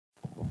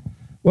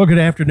Well, good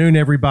afternoon,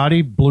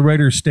 everybody. Blue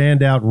Raiders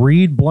standout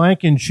Reed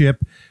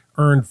Blankenship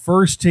earned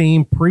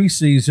first-team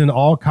preseason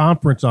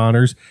all-conference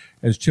honors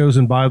as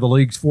chosen by the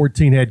league's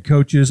 14 head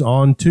coaches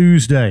on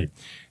Tuesday.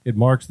 It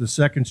marks the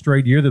second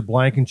straight year that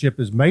Blankenship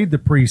has made the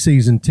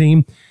preseason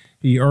team.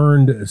 He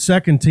earned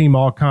second-team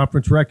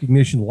all-conference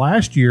recognition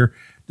last year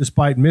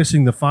despite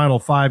missing the final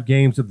 5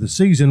 games of the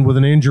season with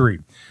an injury.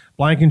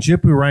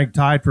 Blankenship, who ranked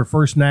tied for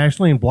first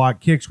nationally in block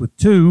kicks with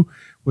 2,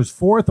 was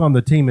fourth on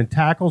the team in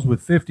tackles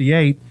with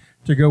 58,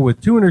 to go with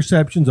 2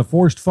 interceptions, a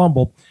forced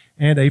fumble,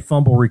 and a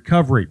fumble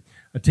recovery.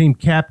 A team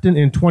captain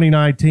in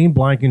 2019,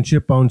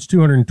 Blankenship owns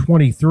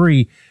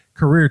 223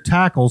 career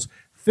tackles,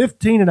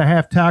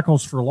 15.5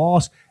 tackles for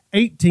loss,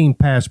 18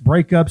 pass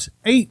breakups,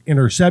 8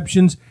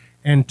 interceptions,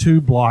 and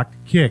 2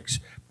 blocked kicks.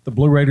 The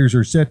Blue Raiders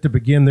are set to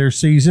begin their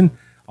season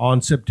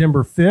on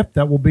September 5th.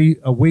 That will be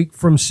a week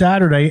from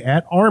Saturday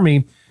at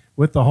Army,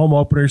 with the home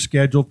opener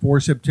scheduled for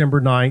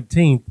September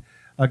 19th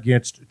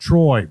against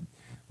Troy.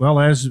 Well,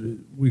 as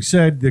we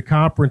said, the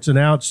conference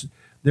announced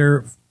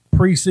their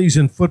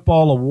preseason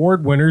football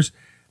award winners,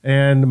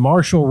 and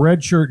Marshall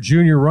redshirt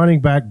junior running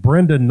back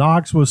Brendan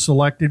Knox was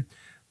selected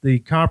the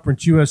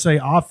Conference USA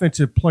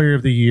Offensive Player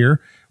of the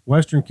Year.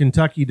 Western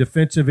Kentucky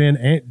defensive end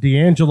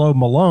D'Angelo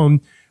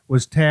Malone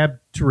was tabbed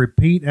to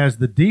repeat as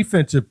the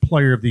Defensive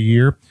Player of the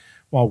Year,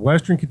 while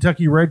Western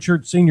Kentucky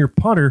redshirt senior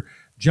punter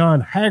John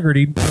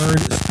Haggerty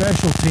earned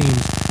Special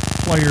Teams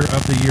Player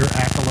of the Year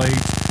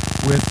accolades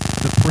with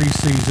the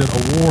preseason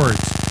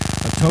awards.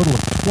 A total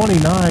of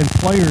 29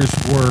 players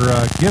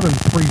were given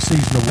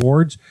preseason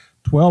awards,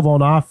 12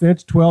 on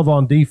offense, 12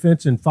 on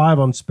defense, and 5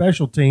 on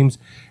special teams,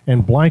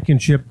 and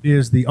Blankenship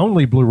is the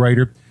only Blue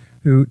Raider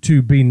who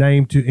to be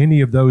named to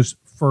any of those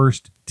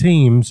first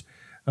teams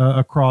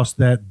across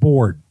that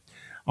board.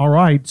 All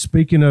right,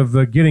 speaking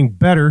of getting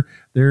better,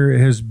 there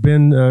has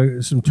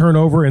been some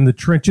turnover in the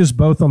trenches,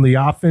 both on the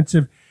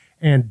offensive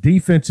and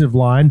defensive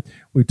line.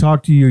 We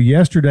talked to you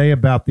yesterday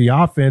about the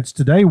offense.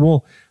 Today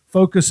we'll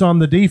focus on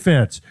the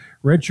defense.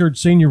 Redshirt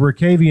senior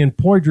Rickavian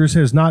Poydras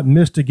has not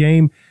missed a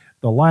game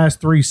the last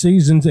 3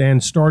 seasons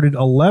and started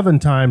 11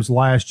 times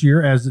last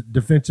year as a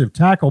defensive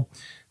tackle,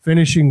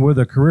 finishing with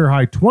a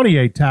career-high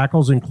 28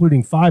 tackles,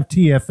 including 5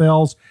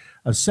 TFLs,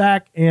 a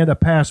sack, and a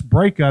pass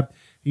breakup.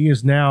 He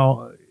is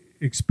now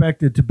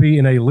expected to be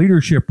in a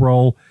leadership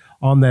role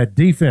on that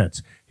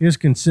defense. His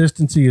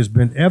consistency has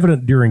been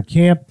evident during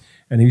camp,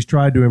 and he's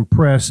tried to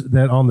impress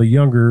that on the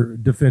younger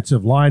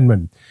defensive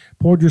linemen.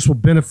 Poydras will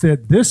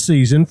benefit this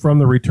season from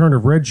the return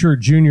of redshirt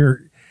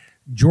junior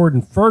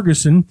Jordan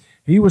Ferguson.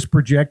 He was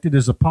projected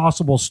as a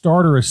possible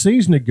starter a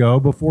season ago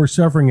before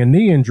suffering a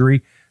knee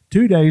injury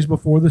 2 days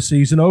before the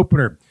season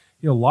opener.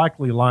 He'll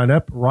likely line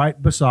up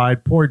right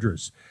beside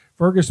Poydras.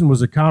 Ferguson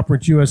was a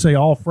Conference USA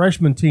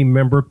All-Freshman team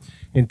member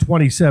in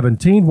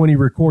 2017 when he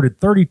recorded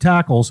 30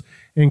 tackles,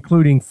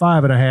 including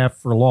 5.5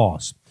 for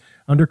loss.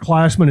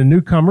 Underclassmen and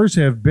newcomers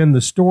have been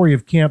the story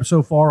of camp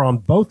so far on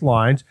both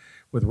lines,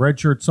 with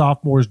redshirt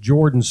sophomores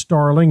Jordan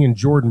Starling and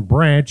Jordan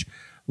Branch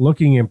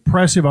looking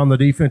impressive on the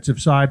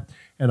defensive side,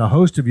 and a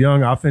host of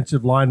young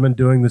offensive linemen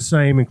doing the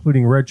same,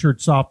 including redshirt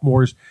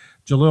sophomores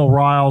Jalil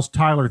Riles,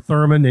 Tyler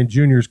Thurman, and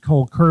juniors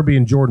Cole Kirby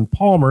and Jordan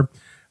Palmer,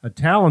 a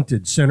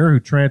talented center who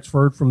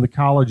transferred from the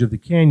College of the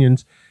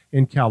Canyons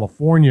in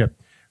California.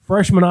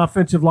 Freshman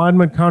offensive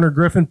linemen Connor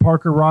Griffin,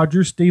 Parker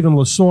Rogers, Stephen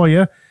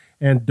Lasoya,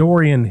 and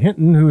Dorian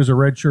Hinton, who is a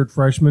redshirt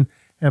freshman,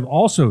 have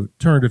also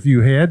turned a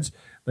few heads.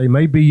 They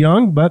may be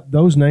young, but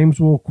those names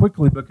will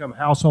quickly become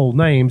household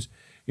names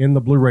in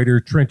the Blue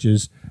Raider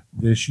trenches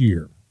this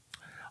year.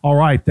 All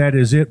right, that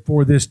is it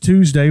for this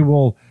Tuesday.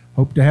 We'll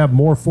hope to have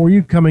more for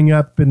you coming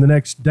up in the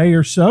next day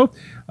or so.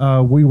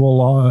 We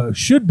will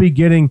should be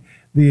getting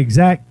the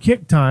exact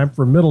kick time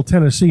for Middle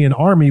Tennessee and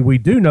Army. We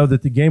do know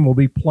that the game will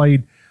be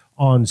played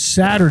on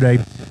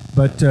Saturday,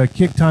 but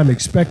kick time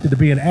expected to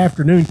be an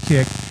afternoon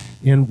kick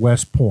in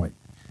West Point.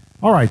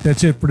 All right,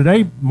 that's it for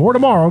today. More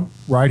tomorrow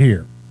right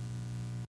here.